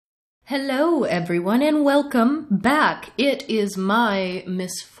Hello, everyone, and welcome back. It is my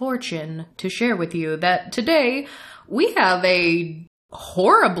misfortune to share with you that today we have a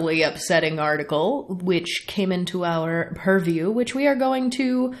horribly upsetting article which came into our purview, which we are going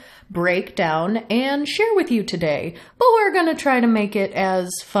to break down and share with you today. But we're going to try to make it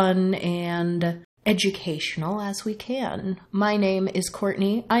as fun and educational as we can. My name is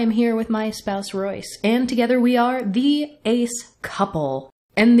Courtney. I am here with my spouse Royce, and together we are the Ace Couple.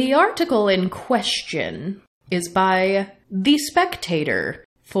 And the article in question is by The Spectator.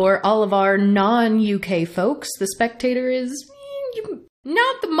 For all of our non-UK folks, The Spectator is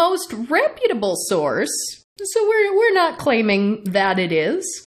not the most reputable source, so we're not claiming that it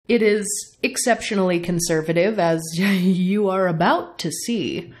is. It is exceptionally conservative, as you are about to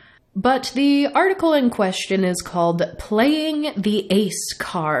see. But the article in question is called Playing the Ace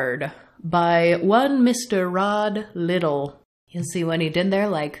Card by one Mr. Rod Little. You see what he did there?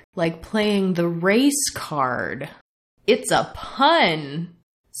 Like playing the race card. It's a pun.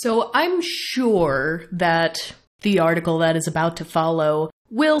 So I'm sure that the article that is about to follow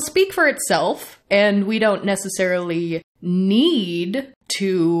will speak for itself, and we don't necessarily need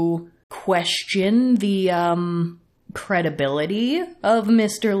to question the credibility of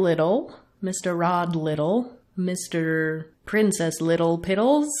Mr. Little, Mr. Rod Little, Mr. Princess Little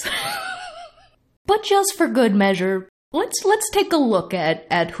Piddles. But just for good measure, Let's take a look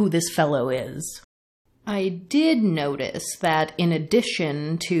at who this fellow is. I did notice that in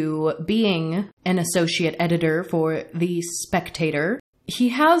addition to being an associate editor for The Spectator, he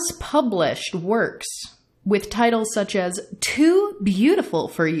has published works with titles such as Too Beautiful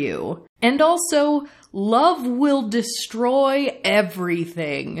for You and also Love Will Destroy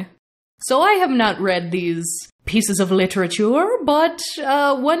Everything. So I have not read these pieces of literature, but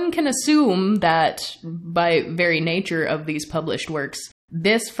one can assume that by very nature of these published works,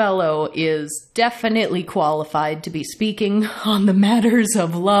 this fellow is definitely qualified to be speaking on the matters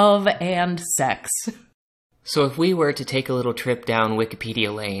of love and sex. So if we were to take a little trip down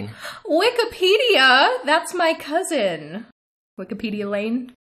Wikipedia lane... Wikipedia? That's my cousin. Wikipedia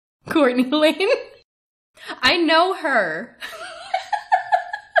lane? Courtney Lane? I know her.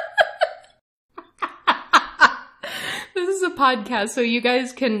 This is a podcast, so you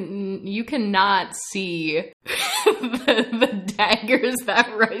guys cannot see the daggers that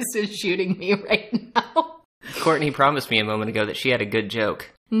Royce is shooting me right now. Courtney promised me a moment ago that she had a good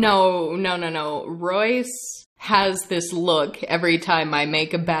joke. No. Royce has this look every time I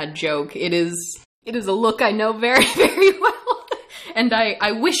make a bad joke. It is a look I know very, very well. And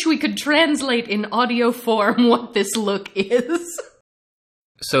I wish we could translate in audio form what this look is.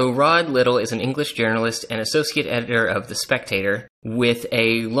 So Rod Little is an English journalist and associate editor of The Spectator with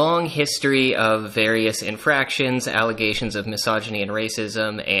a long history of various infractions, allegations of misogyny and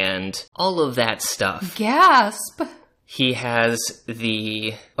racism, and all of that stuff. Gasp! He has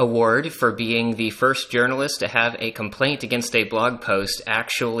the award for being the first journalist to have a complaint against a blog post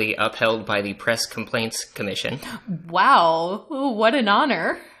actually upheld by the Press Complaints Commission. Wow, what an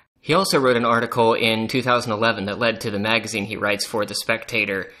honor. He also wrote an article in 2011 that led to the magazine he writes for, The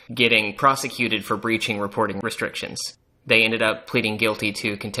Spectator, getting prosecuted for breaching reporting restrictions. They ended up pleading guilty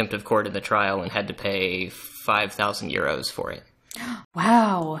to contempt of court in the trial and had to pay 5,000 euros for it.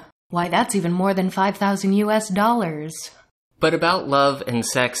 Wow. Why, that's even more than 5,000 US dollars. But about love and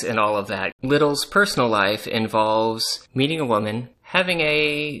sex and all of that, Little's personal life involves meeting a woman, having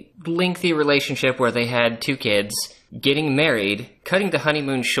a lengthy relationship where they had 2 kids, getting married, cutting the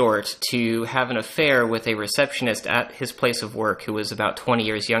honeymoon short to have an affair with a receptionist at his place of work who was about 20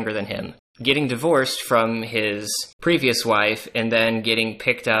 years younger than him, getting divorced from his previous wife, and then getting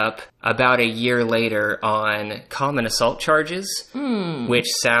picked up about a year later on common assault charges, which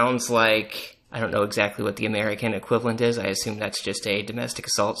sounds like, I don't know exactly what the American equivalent is. I assume that's just a domestic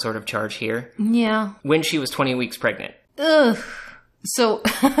assault sort of charge here. Yeah. When she was 20 weeks pregnant. Ugh. So...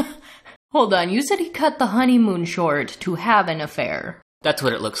 Hold on, you said he cut the honeymoon short to have an affair. That's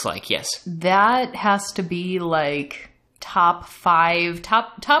what it looks like, yes. That has to be like top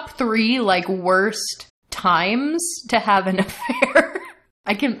 3 like worst times to have an affair.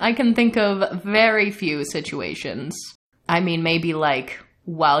 I can think of very few situations. I mean, maybe like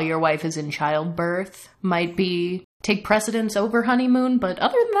while your wife is in childbirth might take precedence over honeymoon, but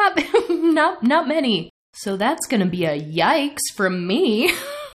other than that, not many. So that's gonna be a yikes from me.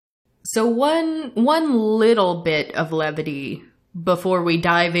 So one little bit of levity before we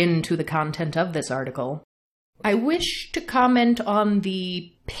dive into the content of this article. I wish to comment on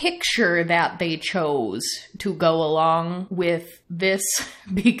the picture that they chose to go along with this,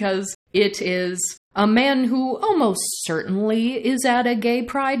 because It is a man who almost certainly is at a gay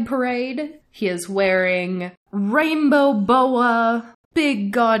pride parade. He is wearing rainbow boa,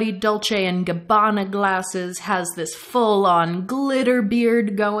 big gaudy Dolce & Gabbana glasses, has this full-on glitter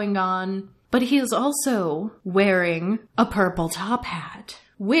beard going on. But he is also wearing a purple top hat,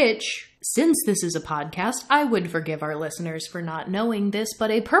 which, since this is a podcast, I would forgive our listeners for not knowing this,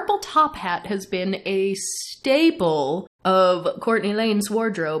 but a purple top hat has been a staple of Courtney Lane's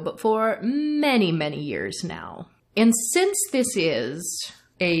wardrobe for many, many years now. And since this is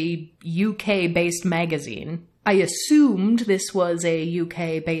a UK-based magazine, I assumed this was a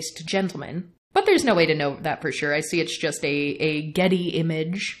UK-based gentleman, but there's no way to know that for sure. I see it's just a Getty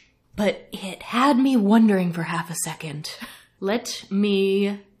image, but it had me wondering for half a second. Let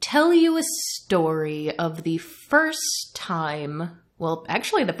me tell you a story of the first time, well,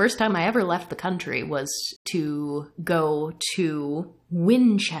 actually the first time I ever left the country was to go to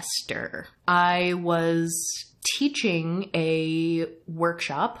Winchester. I was teaching a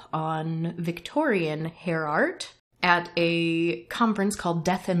workshop on Victorian hair art at a conference called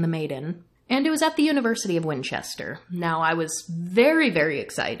Death and the Maiden, and it was at the University of Winchester. Now, I was very, very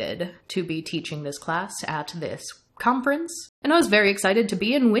excited to be teaching this class at this conference, and I was very excited to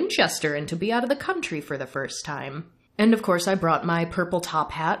be in Winchester and to be out of the country for the first time. And of course, I brought my purple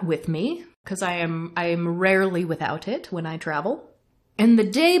top hat with me, because I am rarely without it when I travel. And the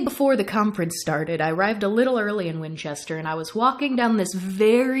day before the conference started, I arrived a little early in Winchester, and I was walking down this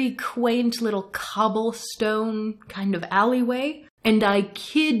very quaint little cobblestone kind of alleyway, and I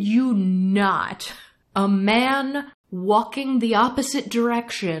kid you not, a man walking the opposite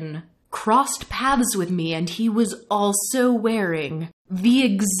direction crossed paths with me, and he was also wearing the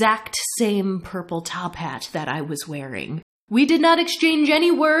exact same purple top hat that I was wearing. We did not exchange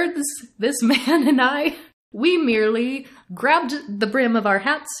any words, this man and I. We merely grabbed the brim of our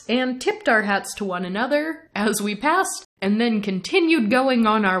hats and tipped our hats to one another as we passed, and then continued going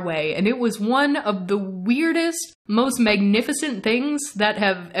on our way. And it was one of the weirdest, most magnificent things that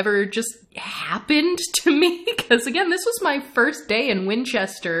have ever just happened to me. Because again, this was my first day in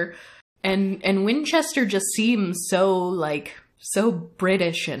Winchester, and Winchester just seems so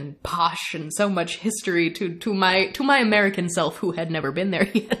British and posh and so much history to my American self, who had never been there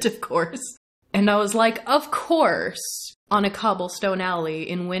yet, of course. And I was like, of course, on a cobblestone alley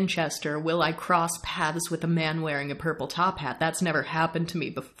in Winchester will I cross paths with a man wearing a purple top hat. That's never happened to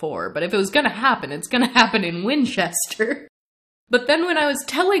me before, but if it was gonna happen, it's gonna happen in Winchester. But then when I was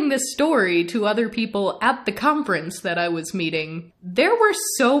telling this story to other people at the conference that I was meeting, there were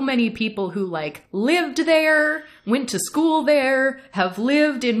so many people who, lived there, went to school there, have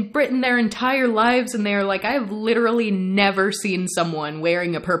lived in Britain their entire lives, and they're like, I've literally never seen someone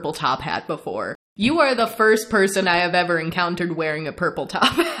wearing a purple top hat before. You are the first person I have ever encountered wearing a purple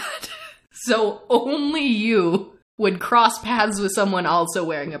top hat. So only you would cross paths with someone also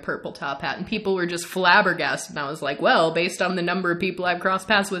wearing a purple top hat, and people were just flabbergasted, and I was like, well, based on the number of people I've crossed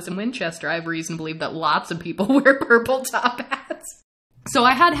paths with in Winchester, I have reason to believe that lots of people wear purple top hats. So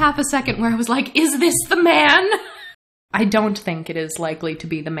I had half a second where I was like, is this the man? I don't think it is likely to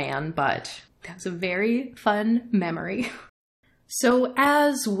be the man, but that's a very fun memory. So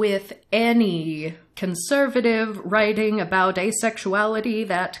as with any conservative writing about asexuality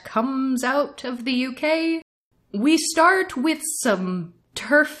that comes out of the UK, we start with some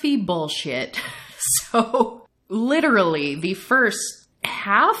turfy bullshit. So, literally, the first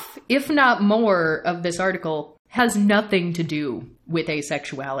half, if not more, of this article has nothing to do with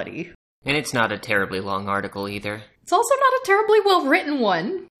asexuality. And it's not a terribly long article either. It's also not a terribly well-written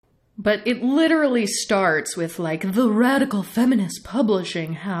one. But it literally starts with, the radical feminist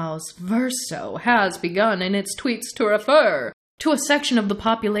publishing house Verso has begun in its tweets to refer to a section of the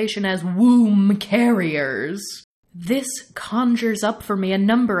population as womb carriers. This conjures up for me a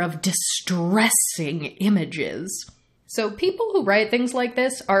number of distressing images. So people who write things like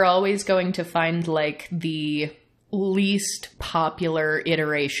this are always going to find, the least popular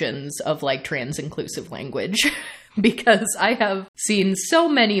iterations of, trans-inclusive language. Because I have seen so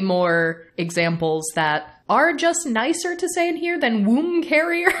many more examples that are just nicer to say in here than womb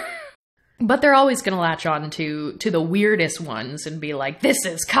carrier. But they're always going to latch on to the weirdest ones and be like, this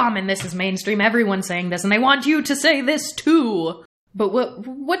is common, this is mainstream, everyone's saying this, and they want you to say this too. But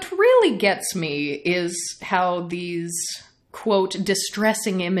what really gets me is how these, quote,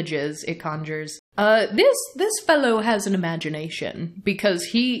 distressing images it conjures. This fellow has an imagination, because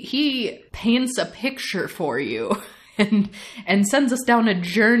he paints a picture for you and sends us down a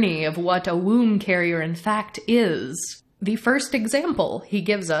journey of what a womb carrier in fact is. The first example he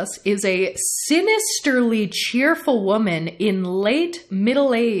gives us is a sinisterly cheerful woman in late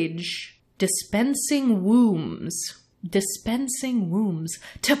middle age dispensing wombs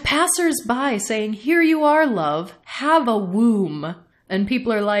to passers-by, saying, "Here you are, love, have a womb." And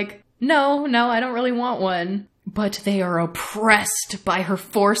people are like, no, I don't really want one. But they are oppressed by her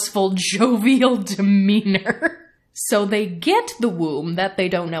forceful, jovial demeanor. So they get the womb that they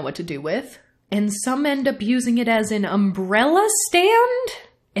don't know what to do with, and some end up using it as an umbrella stand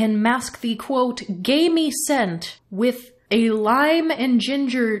and mask the, quote, gamey scent with a lime and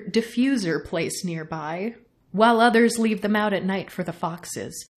ginger diffuser placed nearby, while others leave them out at night for the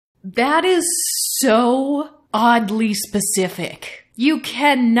foxes. That is so oddly specific. You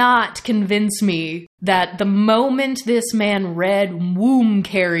cannot convince me that the moment this man read womb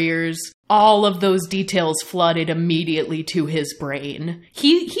carriers, all of those details flooded immediately to his brain.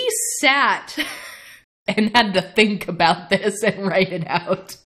 He sat and had to think about this and write it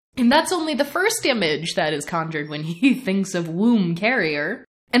out. And that's only the first image that is conjured when he thinks of womb carrier.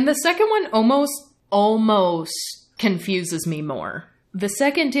 And the second one almost confuses me more. The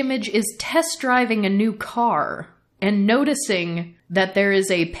second image is test driving a new car and noticing that there is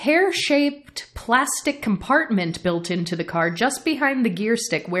a pear-shaped plastic compartment built into the car just behind the gear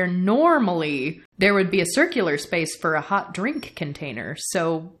stick, where normally there would be a circular space for a hot drink container.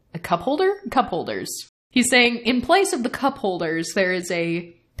 So, a cup holder? Cup holders. He's saying, in place of the cup holders, there is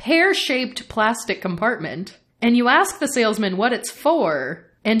a pear-shaped plastic compartment, and you ask the salesman what it's for,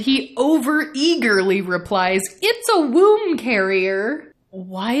 and he over-eagerly replies, "It's a womb carrier."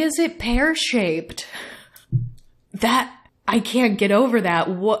 Why is it pear-shaped? I can't get over that.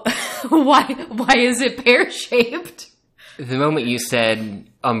 Why is it pear-shaped? The moment you said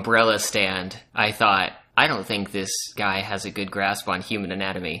umbrella stand, I thought, I don't think this guy has a good grasp on human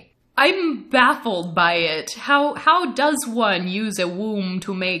anatomy. I'm baffled by it. How does one use a womb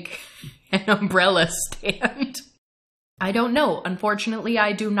to make an umbrella stand? I don't know. Unfortunately,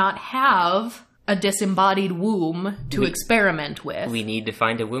 I do not have a disembodied womb to experiment with. We need to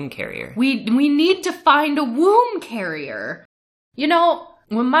find a womb carrier. We need to find a womb carrier. You know,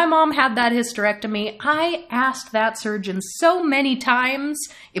 when my mom had that hysterectomy, I asked that surgeon so many times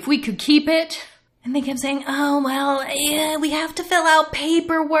if we could keep it. And they kept saying, "Oh, well, yeah, we have to fill out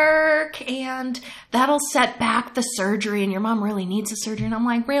paperwork, and that'll set back the surgery, and your mom really needs a surgery." And I'm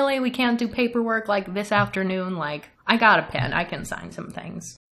like, really? We can't do paperwork like this afternoon? Like, I got a pen. I can sign some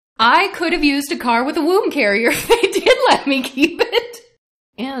things. I could have used a car with a womb carrier if they did let me keep it.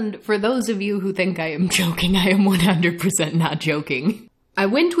 And for those of you who think I am joking, I am 100% not joking. I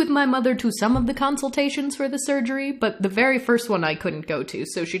went with my mother to some of the consultations for the surgery, but the very first one I couldn't go to.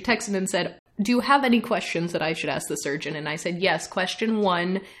 So she texted and said, "Do you have any questions that I should ask the surgeon?" And I said, "Yes. Question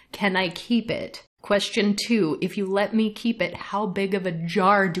 1, can I keep it? Question 2, if you let me keep it, how big of a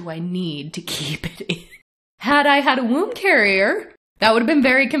jar do I need to keep it in?" Had I had a womb carrier, that would have been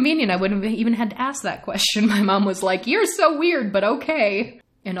very convenient. I wouldn't have even had to ask that question. My mom was like, "You're so weird, but okay."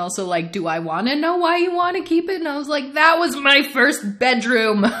 And also like, "Do I want to know why you want to keep it?" And I was like, "That was my first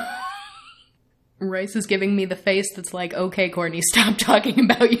bedroom." Rice is giving me the face that's like, "Okay, Courtney, stop talking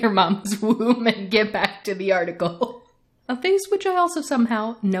about your mom's womb and get back to the article." A face which I also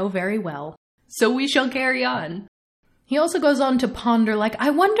somehow know very well. So we shall carry on. He also goes on to ponder, like, I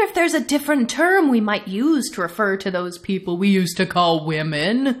wonder if there's a different term we might use to refer to those people we used to call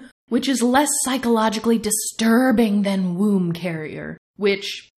women, which is less psychologically disturbing than womb carrier.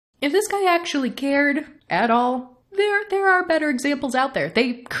 Which, if this guy actually cared at all, there are better examples out there.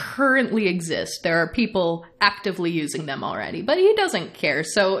 They currently exist. There are people actively using them already, but he doesn't care.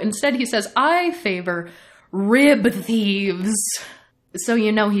 So instead he says, "I favor rib thieves." So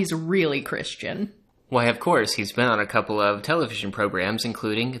you know he's really Christian. Why, of course, he's been on a couple of television programs,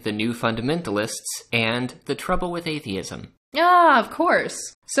 including The New Fundamentalists and The Trouble with Atheism. Ah, of course.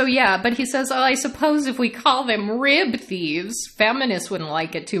 So yeah, but he says, "I suppose if we call them rib thieves, feminists wouldn't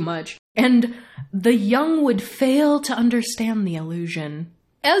like it too much. And the young would fail to understand the allusion."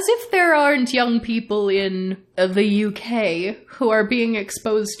 As if there aren't young people in the UK who are being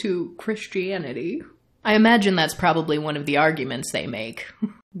exposed to Christianity. I imagine that's probably one of the arguments they make.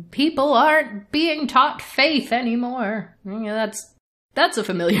 People aren't being taught faith anymore. Yeah, that's a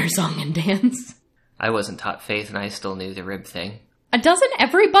familiar song and dance. I wasn't taught faith and I still knew the rib thing. Doesn't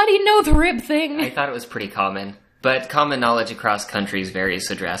everybody know the rib thing? I thought it was pretty common. But common knowledge across countries varies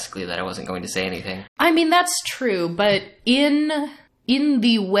so drastically that I wasn't going to say anything. I mean, that's true, but in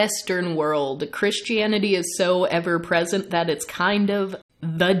the Western world, Christianity is so ever-present that it's kind of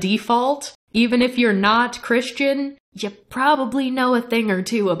the default. Even if you're not Christian, you probably know a thing or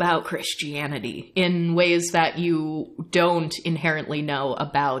two about Christianity in ways that you don't inherently know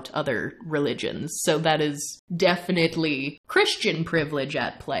about other religions. So that is definitely Christian privilege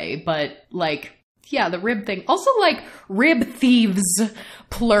at play. But, like, yeah, the rib thing. Also, like, rib thieves,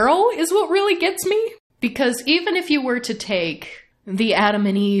 plural, is what really gets me. Because even if you were to take the Adam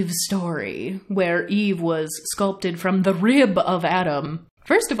and Eve story, where Eve was sculpted from the rib of Adam,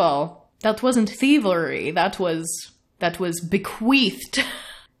 first of all, that wasn't thievery, that was bequeathed.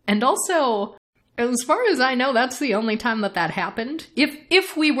 And also, as far as I know, that's the only time that happened.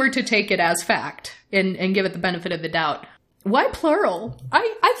 If we were to take it as fact and give it the benefit of the doubt, why plural?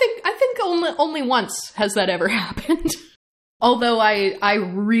 I think only once has that ever happened. Although I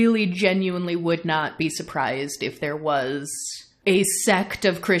really genuinely would not be surprised if there was a sect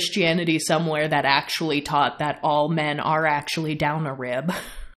of Christianity somewhere that actually taught that all men are actually down a rib.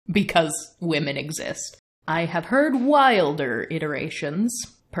 Because women exist. I have heard wilder iterations,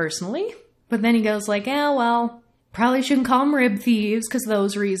 personally. But then he goes like, well, probably shouldn't call them rib thieves because of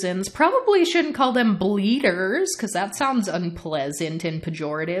those reasons. Probably shouldn't call them bleeders because that sounds unpleasant and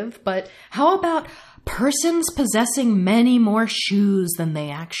pejorative. But how about persons possessing many more shoes than they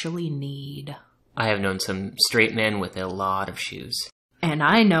actually need? I have known some straight men with a lot of shoes. And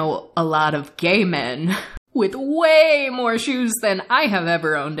I know a lot of gay men with way more shoes than I have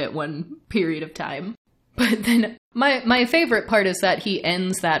ever owned at one period of time. But then my favorite part is that he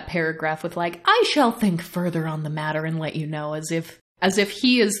ends that paragraph with like, I shall think further on the matter and let you know, as if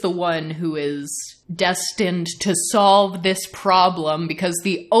he is the one who is destined to solve this problem because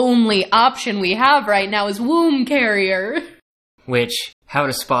the only option we have right now is womb carrier. Which, how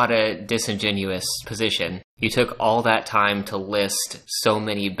to spot a disingenuous position. You took all that time to list so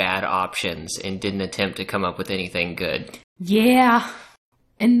many bad options and didn't attempt to come up with anything good. Yeah.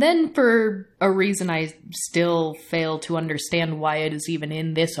 And then for a reason I still fail to understand why it is even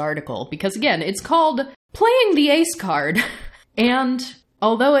in this article. Because again, it's called Playing the Ace Card. And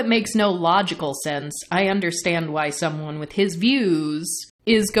although it makes no logical sense, I understand why someone with his views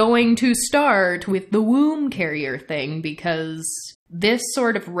is going to start with the womb carrier thing, because this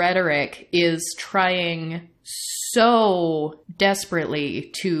sort of rhetoric is trying so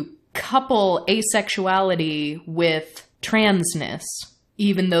desperately to couple asexuality with transness,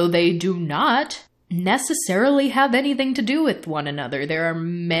 even though they do not necessarily have anything to do with one another. There are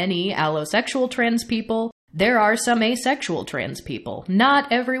many allosexual trans people. There are some asexual trans people.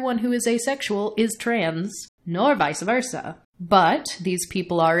 Not everyone who is asexual is trans, nor vice versa. But these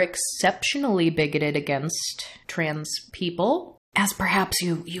people are exceptionally bigoted against trans people, as perhaps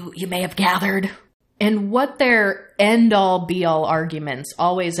you may have gathered. And what their end-all, be-all arguments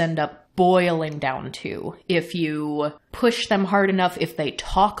always end up boiling down to, if you push them hard enough, if they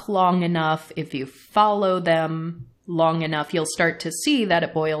talk long enough, if you follow them long enough, you'll start to see that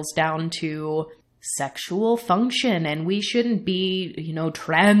it boils down to sexual function, and we shouldn't be,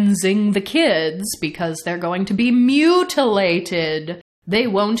 transing the kids because they're going to be mutilated. They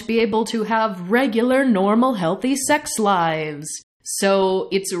won't be able to have regular, normal, healthy sex lives. So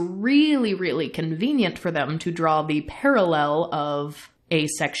it's really, really convenient for them to draw the parallel of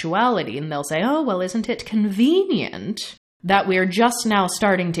asexuality, and they'll say, oh, well, isn't it convenient that we're just now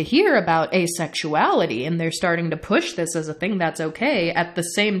starting to hear about asexuality, and they're starting to push this as a thing that's okay at the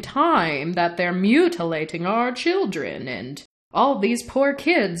same time that they're mutilating our children, and all these poor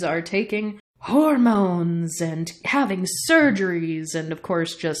kids are taking hormones and having surgeries, and of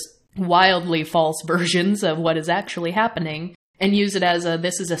course just wildly false versions of what is actually happening, and use it as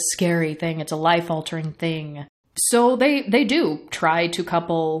this is a scary thing, it's a life-altering thing. So they do try to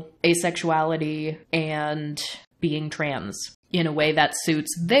couple asexuality and being trans in a way that suits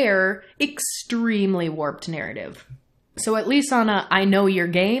their extremely warped narrative. So at least on a I know your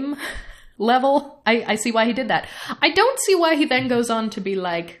game level, I see why he did that. I don't see why he then goes on to be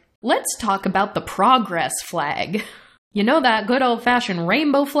like, let's talk about the progress flag. You know that good old-fashioned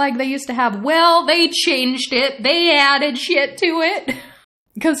rainbow flag they used to have? Well, they changed it. They added shit to it.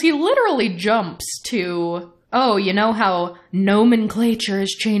 Because he literally jumps to, oh, you know how nomenclature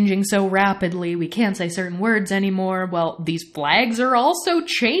is changing so rapidly, we can't say certain words anymore. Well, these flags are also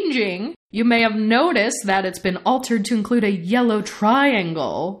changing. You may have noticed that it's been altered to include a yellow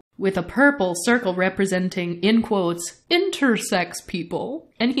triangle with a purple circle representing, in quotes, intersex people.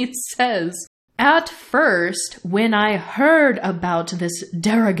 And he says, at first, when I heard about this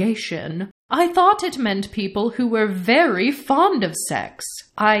derogation, I thought it meant people who were very fond of sex,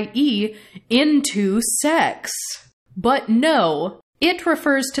 i.e., into sex. But no, it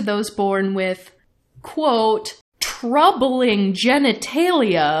refers to those born with, quote, troubling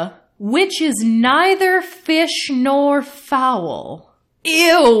genitalia which is neither fish nor fowl.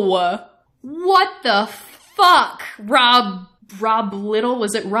 Ew! What the fuck? Rob Little?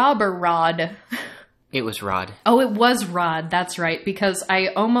 Was it Rob or Rod? It was Rod. Oh, it was Rod. That's right. Because I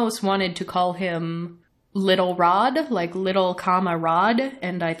almost wanted to call him Little Rod, like little comma Rod.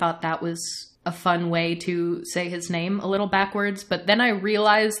 And I thought that was a fun way to say his name a little backwards. But then I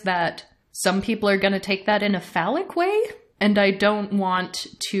realized that some people are going to take that in a phallic way. And I don't want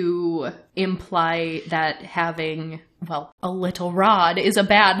to imply that having, well, a little rod is a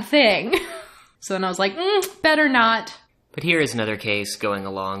bad thing. So then I was like, better not. But here is another case going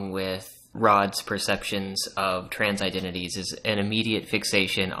along with Rod's perceptions of trans identities is an immediate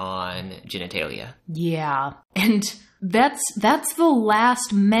fixation on genitalia. Yeah. And that's the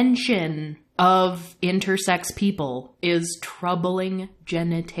last mention of intersex people is troubling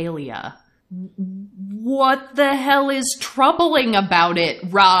genitalia. What the hell is troubling about it,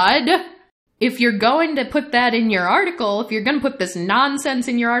 Rod? If you're going to put that in your article, if you're going to put this nonsense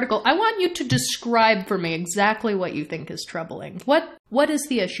in your article, I want you to describe for me exactly what you think is troubling. What is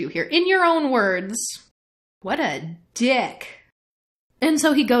the issue here? In your own words. What a dick. And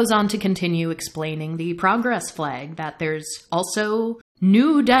so he goes on to continue explaining the progress flag, that there's also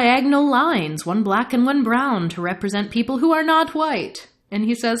new diagonal lines, one black and one brown, to represent people who are not white. And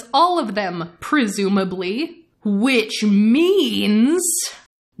he says all of them, presumably, which means...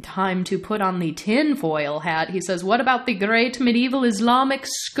 Time to put on the tinfoil hat. He says, what about the great medieval Islamic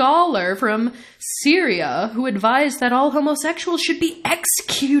scholar from Syria who advised that all homosexuals should be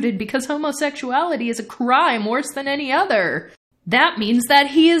executed because homosexuality is a crime worse than any other? That means that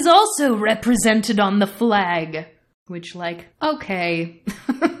he is also represented on the flag. Which, like, okay.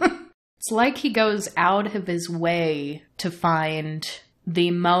 It's like he goes out of his way to find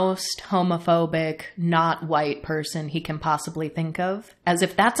the most homophobic, not white person he can possibly think of, as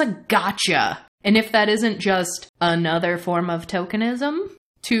if that's a gotcha. And if that isn't just another form of tokenism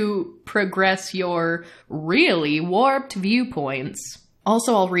to progress your really warped viewpoints.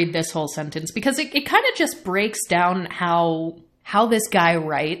 Also, I'll read this whole sentence because it kind of just breaks down how this guy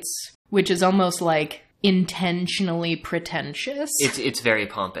writes, which is almost like intentionally pretentious. It's very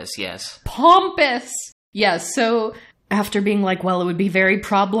pompous, yes. Pompous! Yes, so after being like, well, it would be very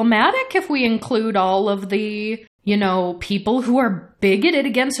problematic if we include all of the, people who are bigoted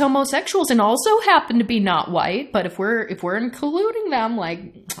against homosexuals and also happen to be not white. But if we're including them, like,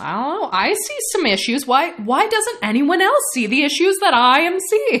 I don't know, I see some issues. Why doesn't anyone else see the issues that I am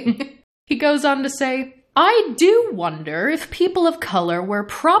seeing? He goes on to say, I do wonder if people of color were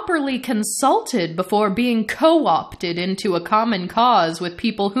properly consulted before being co-opted into a common cause with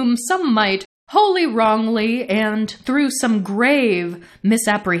people whom some might wholly wrongly and through some grave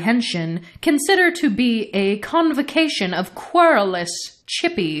misapprehension consider to be a convocation of querulous,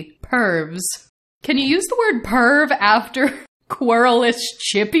 chippy pervs. Can you use the word perv after querulous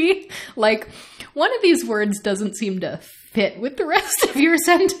chippy? Like, one of these words doesn't seem to fit with the rest of your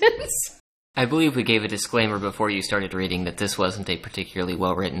sentence. I believe we gave a disclaimer before you started reading that this wasn't a particularly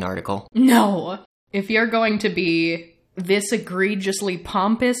well-written article. No. If you're going to be this egregiously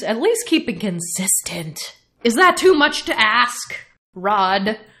pompous, at least keep it consistent. Is that too much to ask,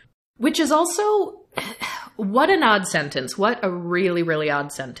 Rod? Which is also, what an odd sentence. What a really, really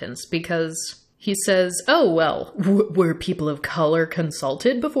odd sentence. Because he says, oh, well, were people of color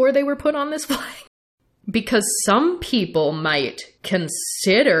consulted before they were put on this flag? Because some people might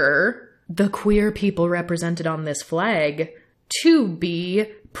consider the queer people represented on this flag to be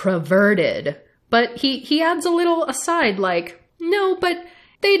perverted. But he adds a little aside like, no, but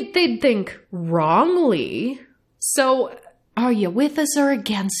they'd think wrongly. So are you with us or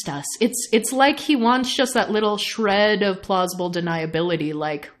against us? It's like he wants just that little shred of plausible deniability.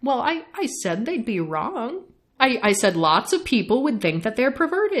 Like, well, I said they'd be wrong. I said lots of people would think that they're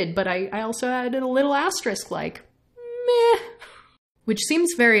perverted, but I also added a little asterisk like, meh. Which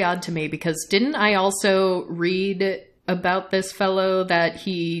seems very odd to me because didn't I also read about this fellow that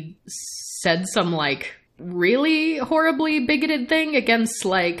he said some, like, really horribly bigoted thing against,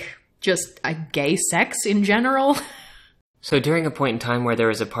 like, just gay sex in general? So during a point in time where there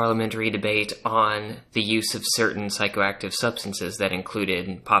was a parliamentary debate on the use of certain psychoactive substances that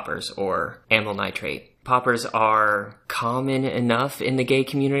included poppers or amyl nitrate, poppers are common enough in the gay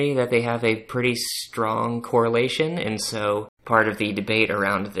community that they have a pretty strong correlation, and so part of the debate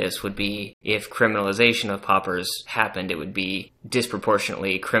around this would be if criminalization of poppers happened, it would be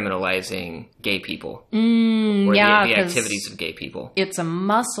disproportionately criminalizing gay people. Or yeah, the activities of gay people. It's a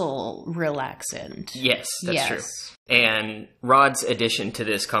muscle relaxant. Yes, that's true. And Rod's addition to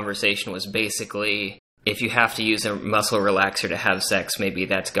this conversation was basically, if you have to use a muscle relaxer to have sex, maybe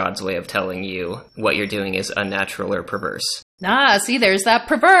that's God's way of telling you what you're doing is unnatural or perverse. Ah, see, there's that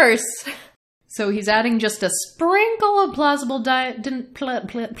perverse. So he's adding just a sprinkle of plausible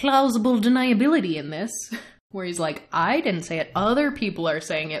deniability in this, where he's like, I didn't say it, other people are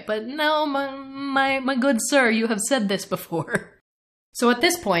saying it, but no, my good sir, you have said this before. So at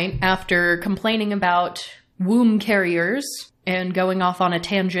this point, after complaining about womb carriers and going off on a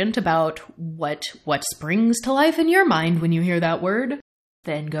tangent about what springs to life in your mind when you hear that word,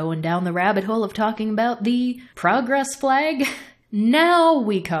 then going down the rabbit hole of talking about the progress flag, now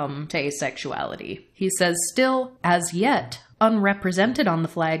we come to asexuality. He says still, as yet, unrepresented on the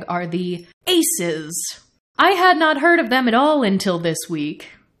flag are the aces. I had not heard of them at all until this week.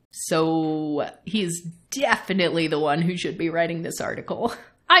 So he's definitely the one who should be writing this article.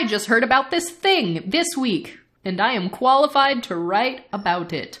 I just heard about this thing this week, and I am qualified to write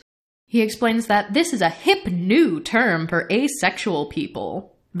about it. He explains that this is a hip new term for asexual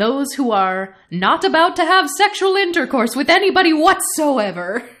people. Those who are not about to have sexual intercourse with anybody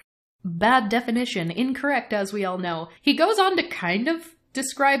whatsoever. Bad definition, incorrect as we all know. He goes on to kind of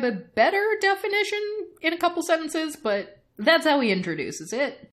describe a better definition in a couple sentences, but that's how he introduces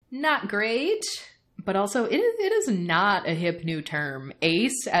it. Not great, but also it is not a hip new term.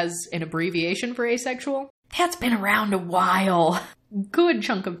 Ace, as an abbreviation for asexual, that's been around a while. Good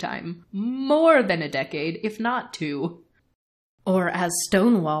chunk of time. More than a decade, if not two. Or as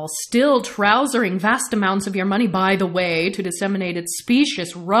Stonewall, still trousering vast amounts of your money, by the way, to disseminate its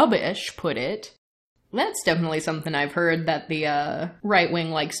specious rubbish, put it. That's definitely something I've heard, that the right wing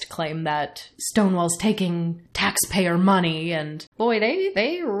likes to claim that Stonewall's taking taxpayer money, and boy,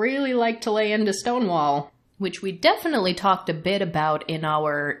 they really like to lay into Stonewall, which we definitely talked a bit about in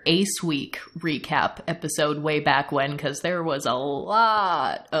our Ace Week recap episode way back when, because there was a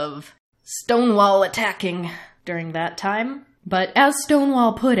lot of Stonewall attacking during that time. But as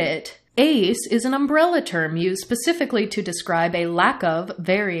Stonewall put it, ace is an umbrella term used specifically to describe a lack of,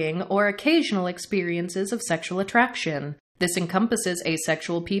 varying, or occasional experiences of sexual attraction. This encompasses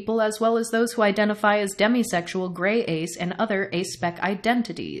asexual people as well as those who identify as demisexual, gray ace, and other aspec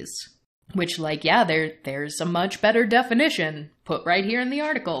identities. Which, there's a much better definition put right here in the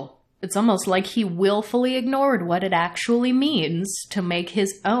article. It's almost like he willfully ignored what it actually means to make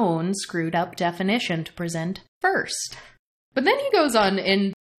his own screwed up definition to present first. But then he goes on,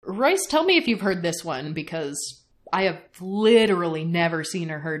 and Royce, tell me if you've heard this one, because I have literally never seen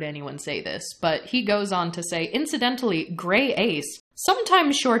or heard anyone say this. But he goes on to say, incidentally, gray ace,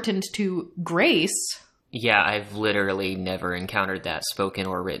 sometimes shortened to grace. Yeah, I've literally never encountered that spoken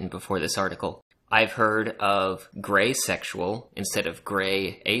or written before this article. I've heard of gray sexual instead of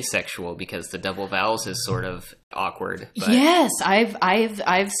gray asexual because the double vowels is sort of awkward. But... Yes,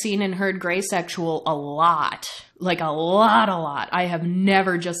 I've seen and heard gray sexual a lot. Like a lot. I have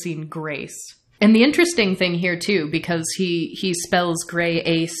never just seen grace. And the interesting thing here too, because he spells gray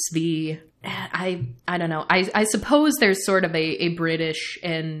ace I don't know. I suppose there's sort of a British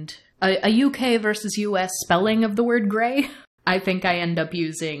and a UK versus US spelling of the word gray. I think I end up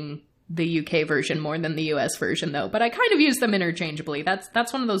using the UK version more than the US version though, but I kind of use them interchangeably.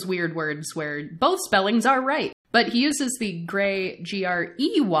 That's one of those weird words where both spellings are right. But he uses the gray,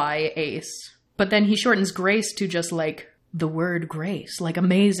 Grey, ace, but then he shortens grace to just like the word grace, like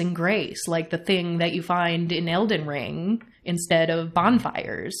amazing grace, like the thing that you find in Elden Ring instead of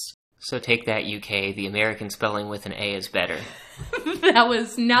bonfires. So take that, UK, the American spelling with an A is better. That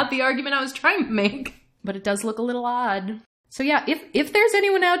was not the argument I was trying to make, but it does look a little odd. So yeah, if there's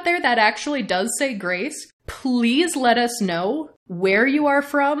anyone out there that actually does say grace, please let us know where you are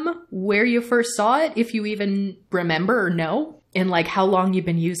from, where you first saw it, if you even remember or know, and like how long you've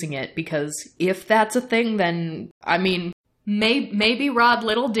been using it. Because if that's a thing, then, I mean, maybe Rod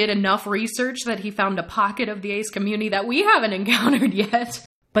Little did enough research that he found a pocket of the ace community that we haven't encountered yet.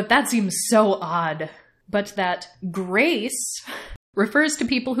 But that seems so odd. But that grace refers to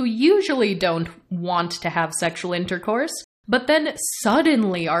people who usually don't want to have sexual intercourse, but then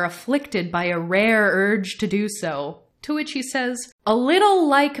suddenly are afflicted by a rare urge to do so. To which he says, a little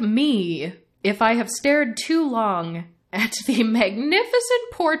like me, if I have stared too long at the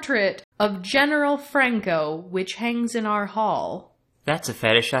magnificent portrait of General Franco, which hangs in our hall. That's a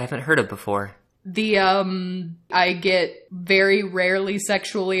fetish I haven't heard of before. I get very rarely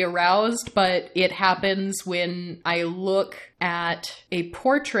sexually aroused, but it happens when I look at a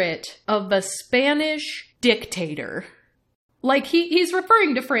portrait of a Spanish dictator. Like, he's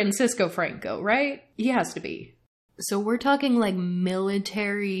referring to Francisco Franco, right? He has to be. So we're talking like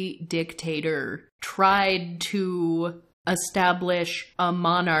military dictator tried to establish a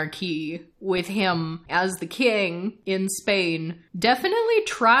monarchy with him as the king in Spain, definitely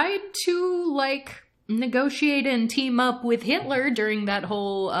tried to, like, negotiate and team up with Hitler during that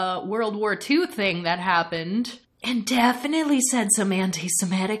whole World War II thing that happened, and definitely said some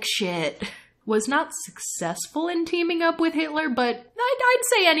anti-Semitic shit. Was not successful in teaming up with Hitler, but I'd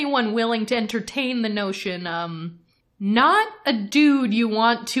say anyone willing to entertain the notion, not a dude you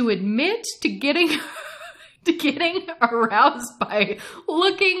want to admit to getting aroused by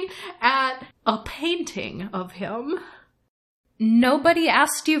looking at a painting of him. Nobody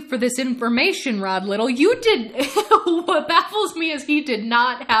asked you for this information, Rod Little. You did. What baffles me is he did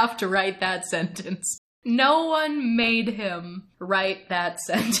not have to write that sentence. No one made him write that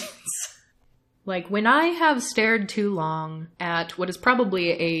sentence. Like, when I have stared too long at what is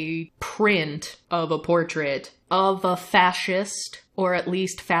probably a print of a portrait of a fascist, or at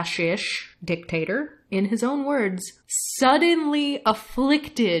least fascish, dictator, in his own words, suddenly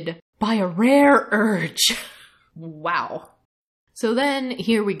afflicted by a rare urge. Wow. So then,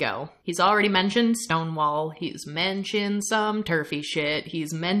 here we go. He's already mentioned Stonewall, he's mentioned some turfy shit,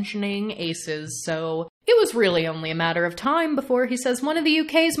 he's mentioning aces, so it was really only a matter of time before he says one of the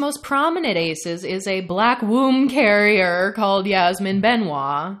UK's most prominent aces is a black womb carrier called Yasmin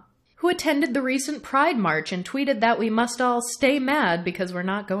Benoit, who attended the recent Pride March and tweeted that we must all stay mad because we're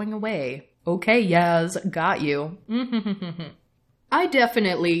not going away. Okay, Yaz, got you. I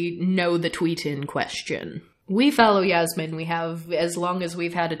definitely know the tweet in question. We follow Yasmin, we have as long as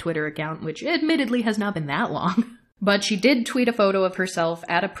we've had a Twitter account, which admittedly has not been that long. But she did tweet a photo of herself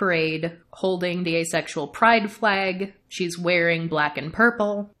at a parade holding the asexual pride flag. She's wearing black and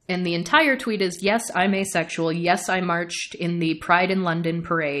purple. And the entire tweet is, yes, I'm asexual. Yes, I marched in the Pride in London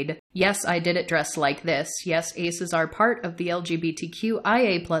parade. Yes, I did it dressed like this. Yes, aces are part of the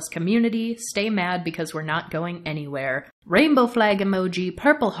LGBTQIA+ community. Stay mad because we're not going anywhere. Rainbow flag emoji,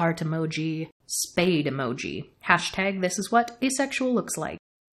 purple heart emoji, spade emoji. Hashtag this is what asexual looks like.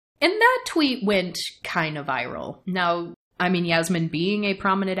 And that tweet went kind of viral. Now, I mean, Yasmin being a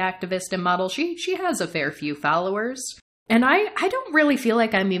prominent activist and model, she has a fair few followers. And I don't really feel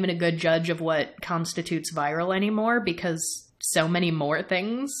like I'm even a good judge of what constitutes viral anymore because so many more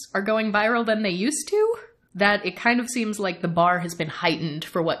things are going viral than they used to, that it kind of seems like the bar has been heightened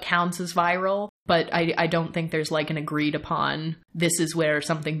for what counts as viral. But I don't think there's like an agreed upon, this is where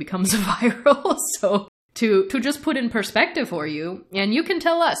something becomes viral. So to just put in perspective for you, and you can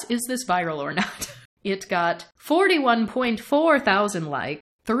tell us, is this viral or not? It got 41.4 thousand likes,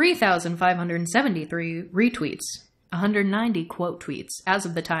 3,573 retweets, 190 quote tweets as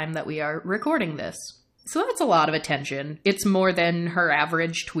of the time that we are recording this. So that's a lot of attention. It's more than her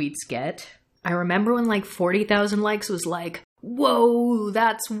average tweets get. I remember when like 40,000 likes was like, whoa,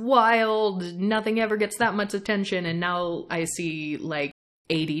 that's wild. Nothing ever gets that much attention. And now I see like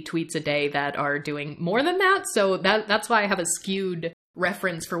 80 tweets a day that are doing more than that. So that's why I have a skewed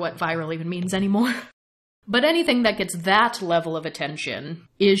reference for what viral even means anymore. But anything that gets that level of attention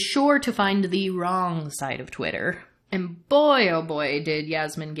is sure to find the wrong side of Twitter. And boy, oh boy, did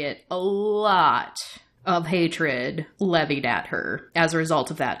Yasmin get a lot of hatred levied at her as a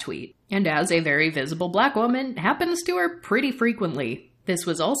result of that tweet. And as a very visible black woman, happens to her pretty frequently. This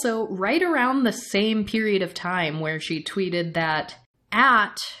was also right around the same period of time where she tweeted that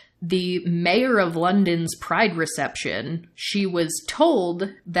at the Mayor of London's Pride reception, she was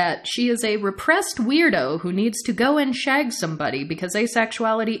told that she is a repressed weirdo who needs to go and shag somebody because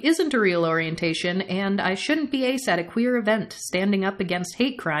asexuality isn't a real orientation and I shouldn't be ace at a queer event standing up against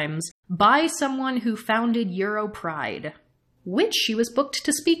hate crimes by someone who founded Euro Pride, which she was booked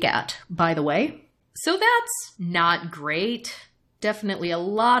to speak at, by the way. So that's not great. Definitely a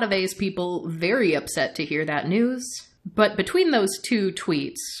lot of ace people very upset to hear that news. But between those two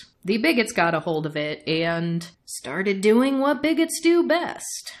tweets, the bigots got a hold of it and started doing what bigots do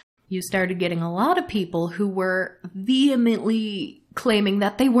best. You started getting a lot of people who were vehemently claiming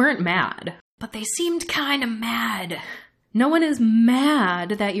that they weren't mad, but they seemed kind of mad. No one is mad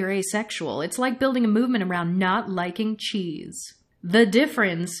that you're asexual. It's like building a movement around not liking cheese. The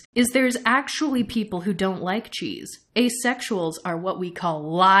difference is there's actually people who don't like cheese. Asexuals are what we call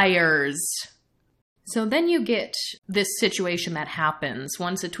liars. So then you get this situation that happens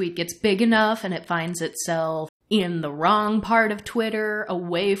once a tweet gets big enough and it finds itself in the wrong part of Twitter,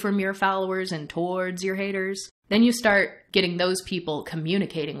 away from your followers and towards your haters. Then you start getting those people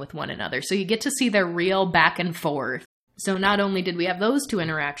communicating with one another. So you get to see their real back and forth. So not only did we have those two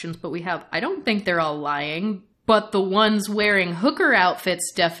interactions, but we have, I don't think they're all lying, but the ones wearing hooker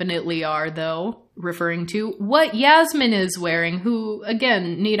outfits definitely are, though. Referring to what Yasmin is wearing, who,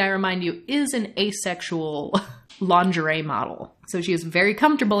 again, need I remind you, is an asexual lingerie model. So she is very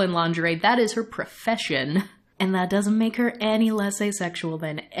comfortable in lingerie. That is her profession. And that doesn't make her any less asexual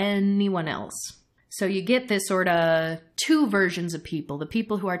than anyone else. So you get this sort of two versions of people. The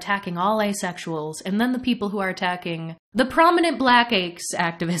people who are attacking all asexuals, and then the people who are attacking the prominent black ace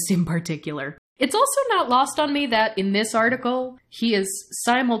activists in particular. It's also not lost on me that in this article, he is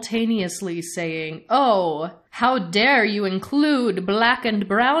simultaneously saying, oh, how dare you include black and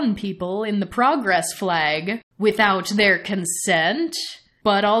brown people in the progress flag without their consent?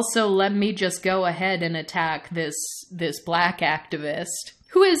 But also let me just go ahead and attack this black activist,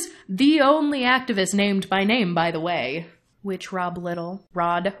 who is the only activist named by name, by the way. Which Rod Little,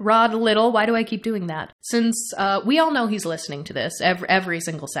 why do I keep doing that? Since we all know he's listening to this, every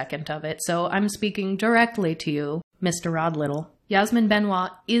single second of it, so I'm speaking directly to you, Mr. Rod Little. Yasmin Benoit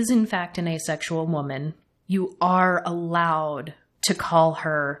is in fact an asexual woman. You are allowed to call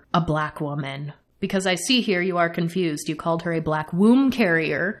her a black woman. Because I see here you are confused. You called her a black womb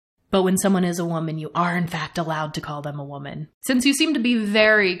carrier, but when someone is a woman, you are in fact allowed to call them a woman. Since you seem to be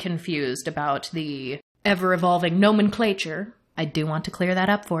very confused about the ever-evolving nomenclature, I do want to clear that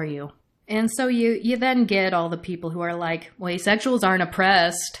up for you. And so you then get all the people who are like, well, asexuals aren't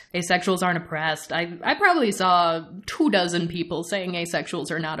oppressed. Asexuals aren't oppressed. I probably saw 24 people saying asexuals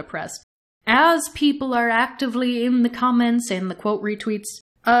are not oppressed. As people are actively in the comments and the quote retweets,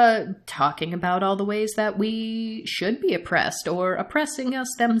 talking about all the ways that we should be oppressed or oppressing us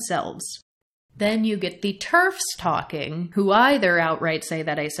themselves. Then you get the TERFs talking, who either outright say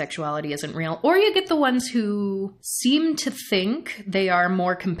that asexuality isn't real, or you get the ones who seem to think they are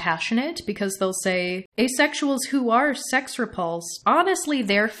more compassionate because they'll say, asexuals who are sex repulsed, honestly,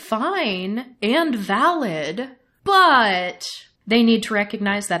 they're fine and valid, but they need to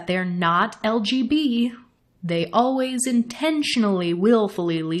recognize that they're not LGB. They always intentionally,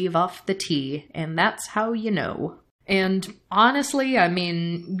 willfully leave off the T, and that's how you know. And honestly, I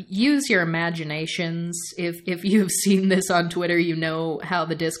mean, use your imaginations. If you've seen this on Twitter, you know how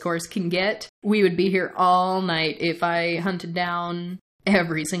the discourse can get. We would be here all night if I hunted down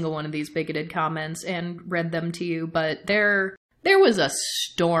every single one of these bigoted comments and read them to you, but there was a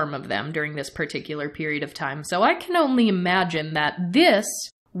storm of them during this particular period of time, so I can only imagine that this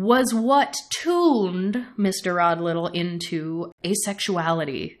was what tuned Mr. Rod Little into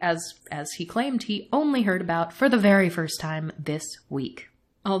asexuality, as he claimed he only heard about for the very first time this week.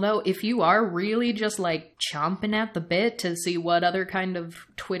 Although, if you are really just, like, chomping at the bit to see what other kind of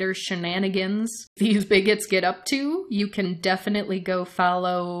Twitter shenanigans these bigots get up to, you can definitely go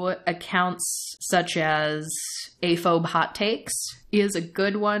follow accounts such as Aphobe Hot Takes is a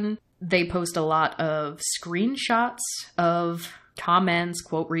good one. They post a lot of screenshots of comments,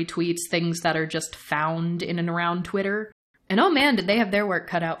 quote retweets, things that are just found in and around Twitter. And oh man, did they have their work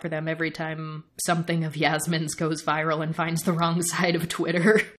cut out for them every time something of Yasmin's goes viral and finds the wrong side of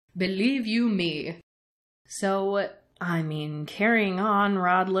Twitter. Believe you me. So, I mean, carrying on,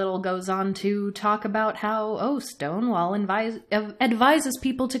 Rod Little goes on to talk about how, Stonewall advises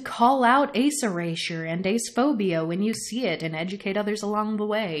people to call out ace erasure and acephobia when you see it and educate others along the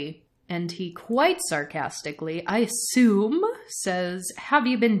way. And he quite sarcastically, I assume, says, have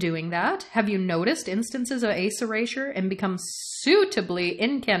you been doing that? Have you noticed instances of ace erasure and become suitably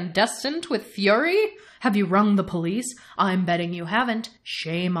incandescent with fury? Have you rung the police? I'm betting you haven't.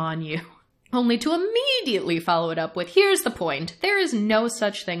 Shame on you. Only to immediately follow it up with, here's the point. There is no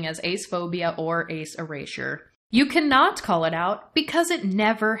such thing as acephobia or ace erasure. You cannot call it out because it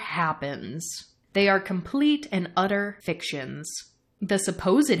never happens. They are complete and utter fictions. The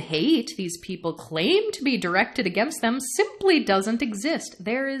supposed hate these people claim to be directed against them simply doesn't exist.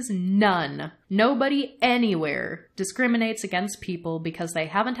 There is none. Nobody anywhere discriminates against people because they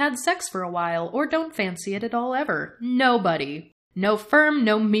haven't had sex for a while or don't fancy it at all ever. Nobody. No firm,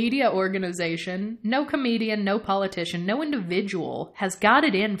 no media organization, no comedian, no politician, no individual has got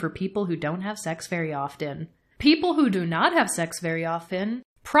it in for people who don't have sex very often. People who do not have sex very often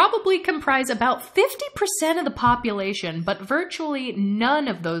probably comprise about 50% of the population, but virtually none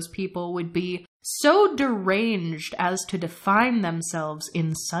of those people would be so deranged as to define themselves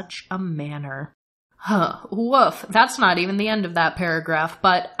in such a manner. Woof, that's not even the end of that paragraph,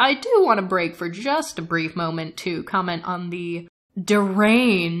 but I do want to break for just a brief moment to comment on the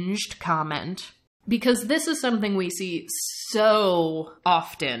deranged comment, because this is something we see so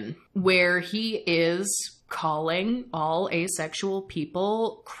often, where he is calling all asexual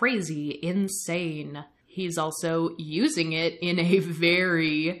people crazy, insane. He's also using it in a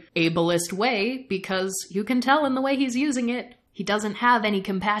very ableist way, because you can tell in the way he's using it, he doesn't have any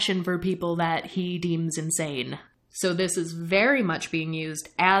compassion for people that he deems insane. So this is very much being used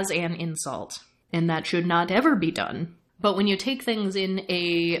as an insult. and that should not ever be done. But when you take things in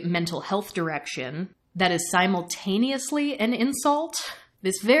a mental health direction that is simultaneously an insult,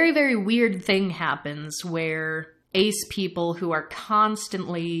 this very, very weird thing happens where ace people who are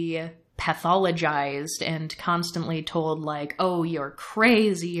constantly pathologized and constantly told like, oh, you're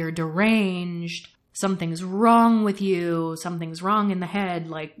crazy, you're deranged, something's wrong with you, something's wrong in the head.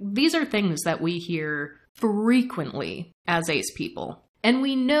 Like, these are things that we hear frequently as ace people. And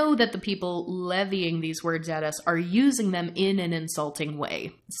we know that the people levying these words at us are using them in an insulting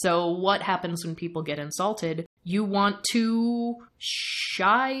way. So what happens when people get insulted? You want to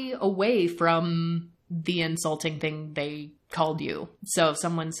shy away from the insulting thing they called you. So if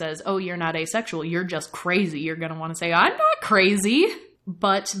someone says, oh, you're not asexual, you're just crazy, you're going to want to say, I'm not crazy.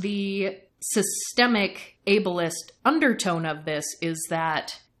 But the systemic ableist undertone of this is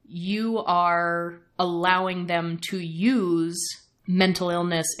that you are allowing them to use mental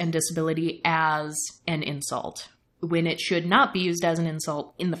illness and disability as an insult, when it should not be used as an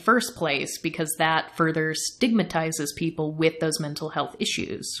insult in the first place, because that further stigmatizes people with those mental health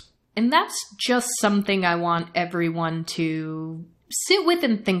issues. And that's just something I want everyone to sit with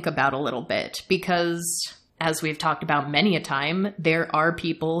and think about a little bit, because as we've talked about many a time, there are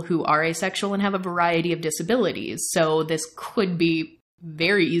people who are asexual and have a variety of disabilities. So this could be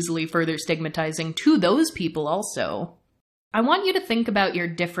very easily further stigmatizing to those people also. I want you to think about your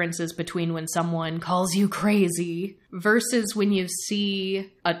differences between when someone calls you crazy versus when you see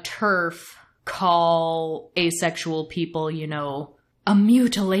a TERF call asexual people, you know, a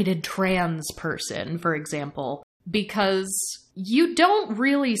mutilated trans person, for example, because you don't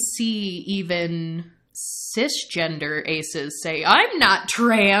really see even cisgender aces say, I'm not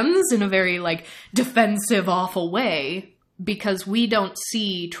trans, in a very, like, defensive, awful way, because we don't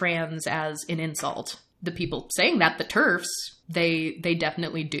see trans as an insult. The people saying that, the TERFs, they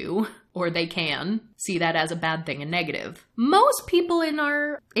definitely do, or they can see that as a bad thing and negative. Most people in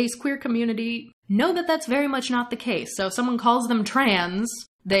our ace queer community know that that's very much not the case. So if someone calls them trans,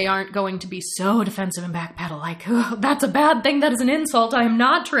 they aren't going to be so defensive and backpedal like, oh, that's a bad thing, that is an insult, I am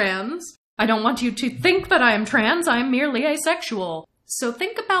not trans. I don't want you to think that I am trans, I am merely asexual. So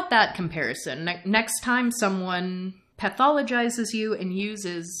think about that comparison. Next time someone pathologizes you and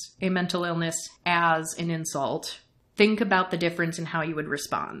uses a mental illness as an insult, think about the difference in how you would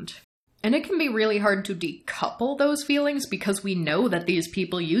respond. And it can be really hard to decouple those feelings because we know that these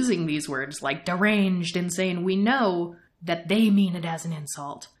people using these words like deranged, insane, we know that they mean it as an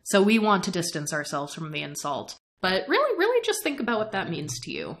insult. So we want to distance ourselves from the insult. But really just think about what that means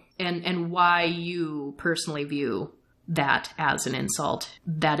to you and why you personally view that as an insult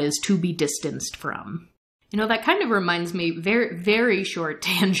that is to be distanced from. You know, that kind of reminds me, very, very short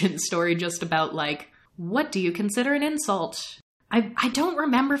tangent story just about, like, what do you consider an insult? I don't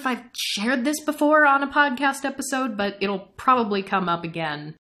remember if I've shared this before on a podcast episode, but it'll probably come up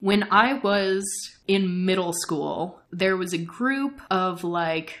again. When I was in middle school, there was a group of,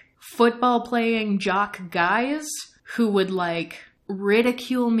 like, football-playing jock guys who would, like,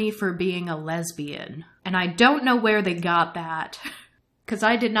 ridicule me for being a lesbian. And I don't know where they got that. Because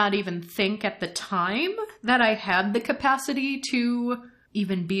I did not even think at the time that I had the capacity to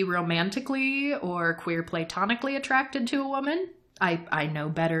even be romantically or queer platonically attracted to a woman. I know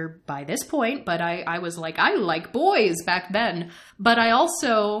better by this point, but I was like, I like boys back then. But I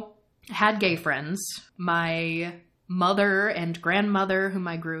also had gay friends. My mother and grandmother, whom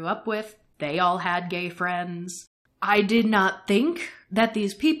I grew up with, they all had gay friends. I did not think that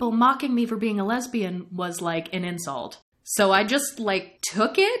these people mocking me for being a lesbian was like an insult. So I just, like,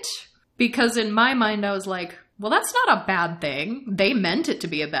 took it, because in my mind I was like, well, that's not a bad thing. They meant it to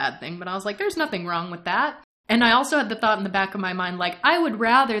be a bad thing, but I was like, there's nothing wrong with that. And I also had the thought in the back of my mind, like, I would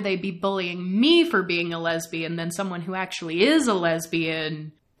rather they be bullying me for being a lesbian than someone who actually is a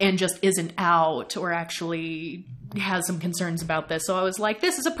lesbian and just isn't out or actually has some concerns about this. So I was like,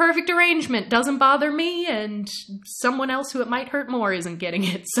 this is a perfect arrangement. Doesn't bother me, and someone else who it might hurt more isn't getting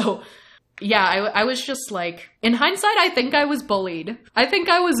it. So yeah, I was just like, in hindsight, I think I was bullied. I think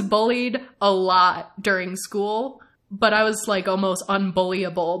I was bullied a lot during school, but I was like almost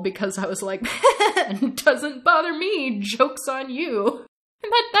unbullyable because I was like, it doesn't bother me, joke's on you.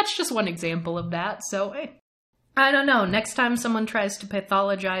 And that's just one example of that, so I don't know. Next time someone tries to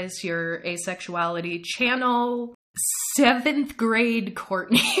pathologize your asexuality, channel 7th grade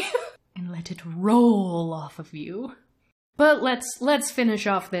Courtney and let it roll off of you. But let's finish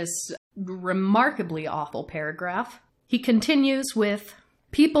off this remarkably awful paragraph. He continues with,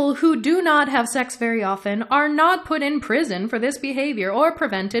 people who do not have sex very often are not put in prison for this behavior or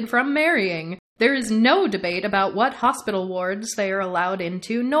prevented from marrying. There is no debate about what hospital wards they are allowed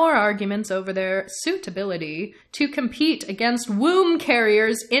into, nor arguments over their suitability to compete against womb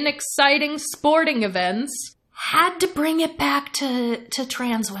carriers in exciting sporting events. Had to bring it back to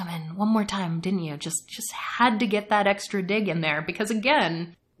trans women one more time, didn't you? Just had to get that extra dig in there, because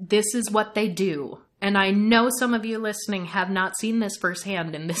again, this is what they do. And I know some of you listening have not seen this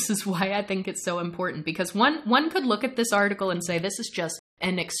firsthand, and this is why I think it's so important, because one could look at this article and say this is just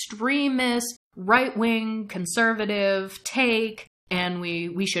an extremist, right-wing, conservative take, and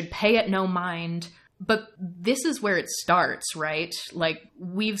we should pay it no mind. But this is where it starts, right? Like,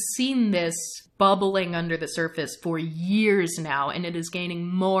 we've seen this bubbling under the surface for years now, and it is gaining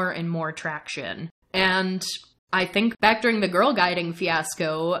more and more traction. And I think back during the girl guiding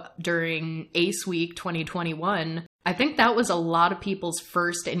fiasco during Ace Week 2021, I think that was a lot of people's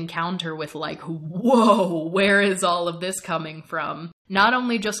first encounter with like, whoa, where is all of this coming from? Not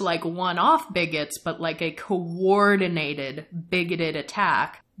only just like one-off bigots, but like a coordinated bigoted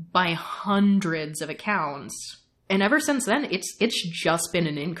attack by hundreds of accounts. And ever since then, it's just been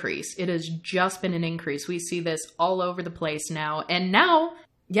an increase. It has just been an increase. We see this all over the place now. And now,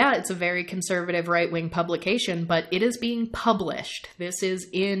 yeah, it's a very conservative right-wing publication, but it is being published. This is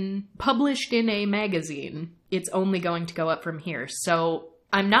published in a magazine. It's only going to go up from here. So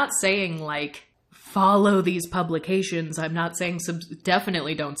I'm not saying, like, follow these publications. I'm not saying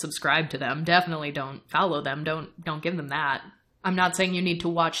definitely don't subscribe to them. Definitely don't follow them. Don't give them that. I'm not saying you need to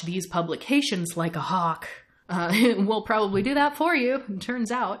watch these publications like a hawk. We'll probably do that for you, it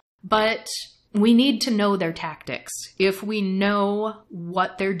turns out. But we need to know their tactics. If we know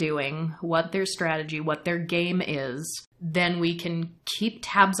what they're doing, what their strategy, what their game is, then we can keep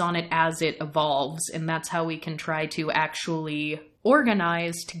tabs on it as it evolves. And that's how we can try to actually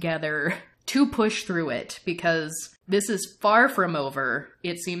organize together to push through it. Because this is far from over.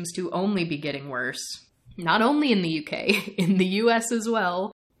 It seems to only be getting worse. Not only in the UK, in the US as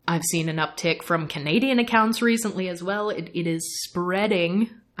well. I've seen an uptick from Canadian accounts recently as well. It is spreading,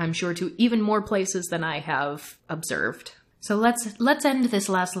 I'm sure, to even more places than I have observed. So let's end this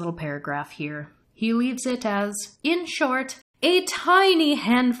last little paragraph here. He leaves it as, in short, a tiny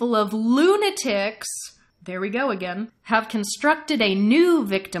handful of lunatics, there we go again, have constructed a new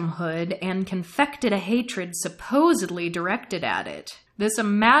victimhood and confected a hatred supposedly directed at it. This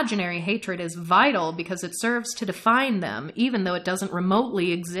imaginary hatred is vital because it serves to define them, even though it doesn't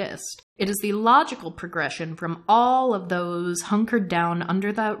remotely exist. It is the logical progression from all of those hunkered down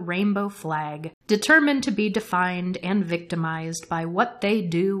under the rainbow flag, determined to be defined and victimized by what they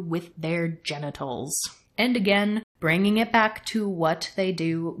do with their genitals. And again, bringing it back to what they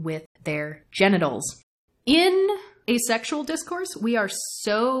do with their genitals. In asexual discourse, we are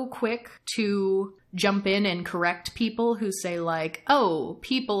so quick to jump in and correct people who say like, oh,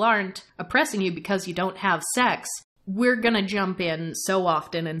 people aren't oppressing you because you don't have sex. We're gonna jump in so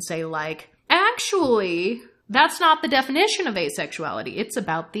often and say like, actually, that's not the definition of asexuality. It's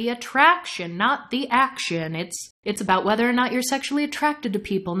about the attraction, not the action. It's about whether or not you're sexually attracted to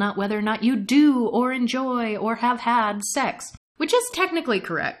people, not whether or not you do or enjoy or have had sex, which is technically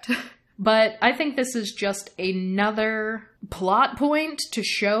correct. But I think this is just another plot point to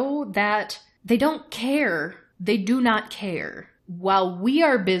show that they don't care. They do not care. While we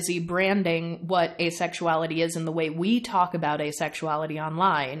are busy branding what asexuality is and the way we talk about asexuality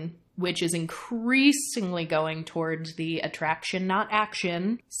online, which is increasingly going towards the attraction, not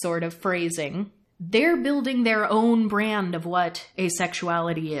action sort of phrasing, they're building their own brand of what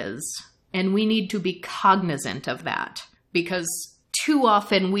asexuality is. And we need to be cognizant of that, because too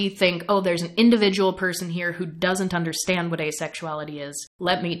often we think, oh, there's an individual person here who doesn't understand what asexuality is.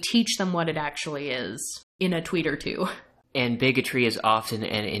 Let me teach them what it actually is in a tweet or two. And bigotry is often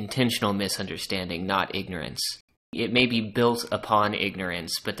an intentional misunderstanding, not ignorance. It may be built upon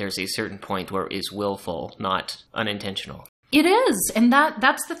ignorance, but there's a certain point where it is willful, not unintentional. It is, and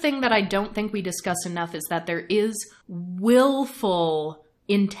that's the thing that I don't think we discuss enough, is that there is willful,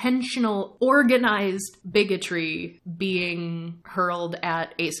 intentional, organized bigotry being hurled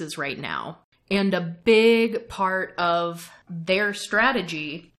at aces right now. And a big part of their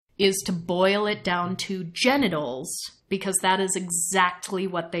strategy is to boil it down to genitals, because that is exactly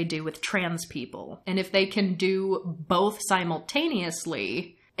what they do with trans people. And if they can do both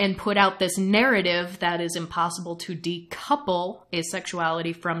simultaneously and put out this narrative that is impossible to decouple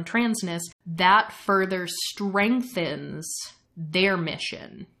asexuality from transness, that further strengthens their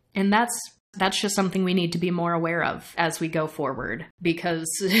mission. And that's just something we need to be more aware of as we go forward, because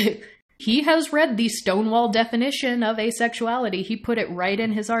he has read the Stonewall definition of asexuality. He put it right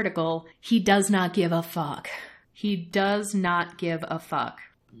in his article. He does not give a fuck. He does not give a fuck.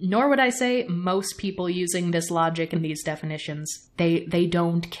 Nor would I say most people using this logic and these definitions, they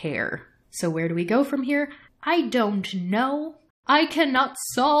don't care. So where do we go from here? I don't know. I cannot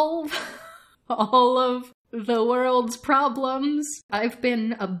solve all of the world's problems. I've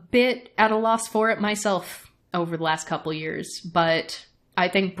been a bit at a loss for it myself over the last couple years, but I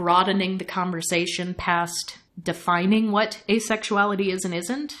think broadening the conversation past defining what asexuality is and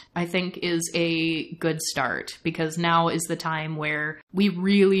isn't, I think is a good start, because now is the time where we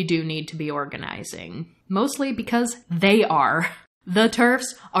really do need to be organizing. Mostly because they are. The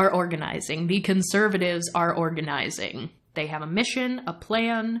TERFs are organizing. The conservatives are organizing. They have a mission, a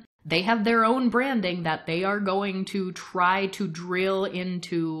plan. They have their own branding that they are going to try to drill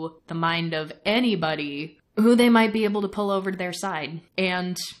into the mind of anybody who they might be able to pull over to their side.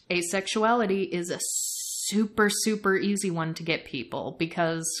 And asexuality is a super, super easy one to get people,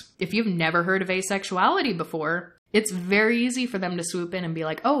 because if you've never heard of asexuality before, it's very easy for them to swoop in and be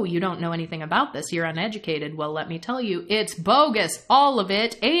like, oh, you don't know anything about this, you're uneducated. Well, let me tell you, it's bogus, all of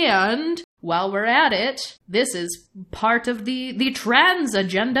it, and while we're at it, this is part of the trans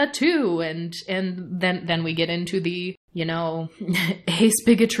agenda too, and then we get into the, ace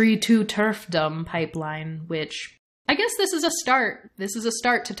bigotry to turfdom pipeline, which I guess this is a start. This is a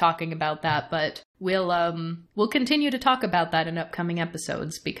start to talking about that, but we'll continue to talk about that in upcoming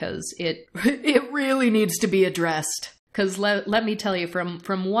episodes, because it really needs to be addressed. Because let me tell you,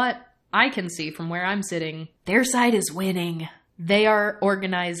 from what I can see from where I'm sitting, their side is winning. They are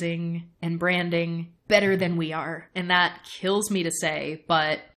organizing and branding better than we are, and that kills me to say,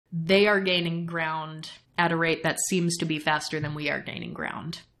 but they are gaining ground at a rate that seems to be faster than we are gaining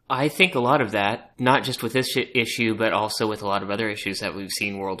ground. I think a lot of that, not just with this issue, but also with a lot of other issues that we've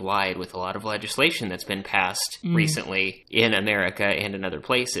seen worldwide, with a lot of legislation that's been passed recently in America and in other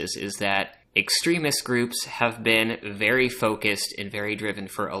places, is that extremist groups have been very focused and very driven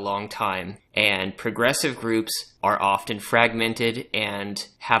for a long time, and progressive groups are often fragmented and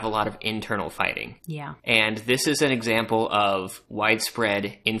have a lot of internal fighting. Yeah. And this is an example of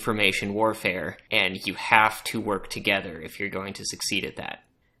widespread information warfare, and you have to work together if you're going to succeed at that.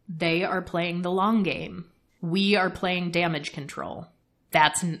 They are playing the long game. We are playing damage control.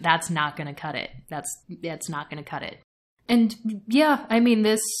 That's not going to cut it. That's not going to cut it. And yeah, I mean,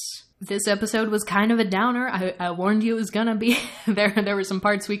 this episode was kind of a downer. I warned you it was going to be. There were some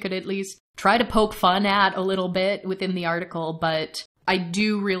parts we could at least try to poke fun at a little bit within the article, but I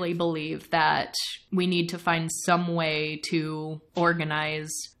do really believe that we need to find some way to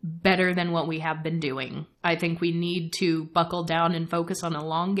organize better than what we have been doing. I think we need to buckle down and focus on a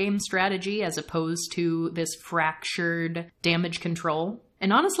long game strategy as opposed to this fractured damage control.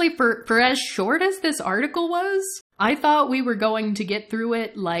 And honestly, for as short as this article was, I thought we were going to get through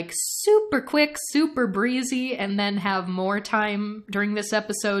it like super quick, super breezy, and then have more time during this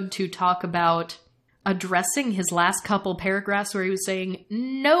episode to talk about addressing his last couple paragraphs where he was saying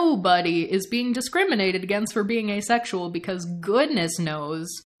nobody is being discriminated against for being asexual, because goodness knows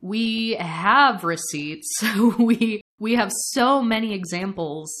we have receipts. We have so many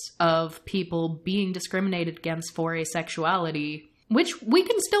examples of people being discriminated against for asexuality, which we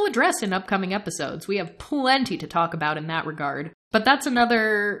can still address in upcoming episodes. We have plenty to talk about in that regard. But that's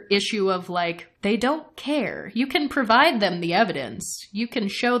another issue of, like, they don't care. You can provide them the evidence. You can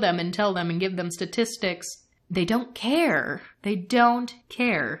show them and tell them and give them statistics. They don't care. They don't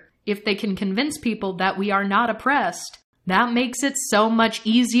care. If they can convince people that we are not oppressed, that makes it so much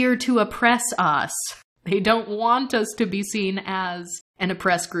easier to oppress us. They don't want us to be seen as an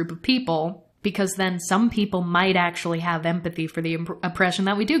oppressed group of people, because then some people might actually have empathy for the oppression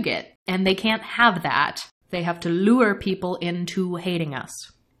that we do get. And they can't have that. They have to lure people into hating us.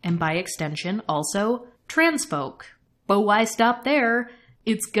 And by extension, also, trans folk. But why stop there?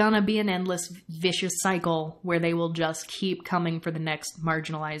 It's gonna be an endless, vicious cycle where they will just keep coming for the next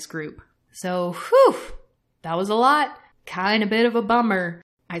marginalized group. So, whew, that was a lot. Kind of bit of a bummer.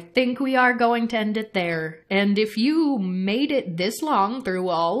 I think we are going to end it there. And if you made it this long through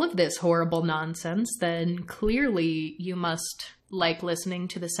all of this horrible nonsense, then clearly you must like listening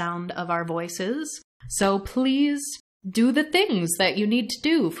to the sound of our voices. So please do the things that you need to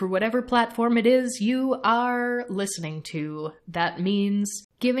do for whatever platform it is you are listening to. That means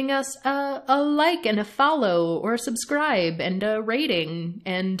giving us a like and a follow or subscribe and a rating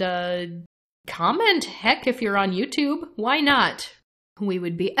and a comment. Heck, if you're on YouTube, why not? We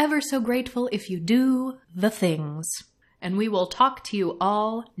would be ever so grateful if you do the things. And we will talk to you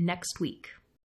all next week.